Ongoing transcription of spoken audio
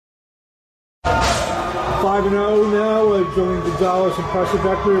5-0 now. Julian Gonzalez, impressive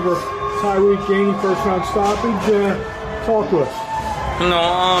victory over Tyriek Gainey, first-round stoppage. Talk to us. You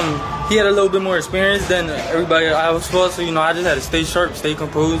know, he had a little bit more experience than everybody I was supposed to. You know, I just had to stay sharp, stay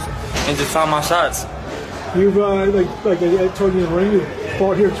composed, and just find my shots. You've, like I told you in the ring, you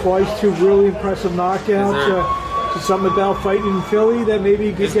fought here twice, 2 really impressive knockouts. Is something about fighting in Philly that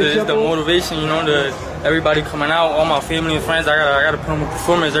maybe gets you up? It's the motivation, you know, everybody coming out, all my family and friends. I gotta put on a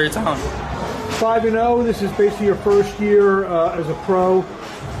performance every time. 5-0. This is basically your first year as a pro.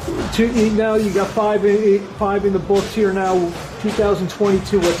 Now you got 5 in the books here now.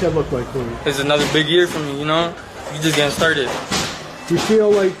 2022. What's that look like for you? It's another big year for me. You know, you just getting started. You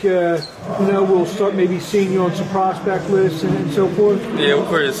feel like we'll start maybe seeing you on some prospect lists and so forth? Yeah, of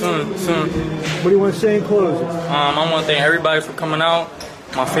course, soon. What do you want to say in closing? I want to thank everybody for coming out.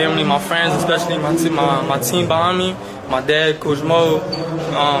 My family, my friends, especially my team behind me. My dad, Coach Mo,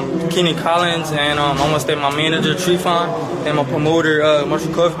 Kenny Collins, and I want to thank my manager, Trifon, and my promoter,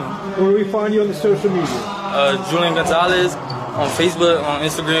 Marshall Kaufman. Where do we find you on the social media? Julian Gonzalez on Facebook, on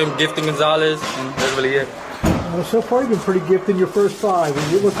Instagram, Gifting Gonzalez, and that's really it. Well, so far you've been pretty gifted in your first 5,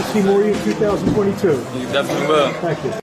 and you look to see more of you in 2022. You definitely will. Thank you.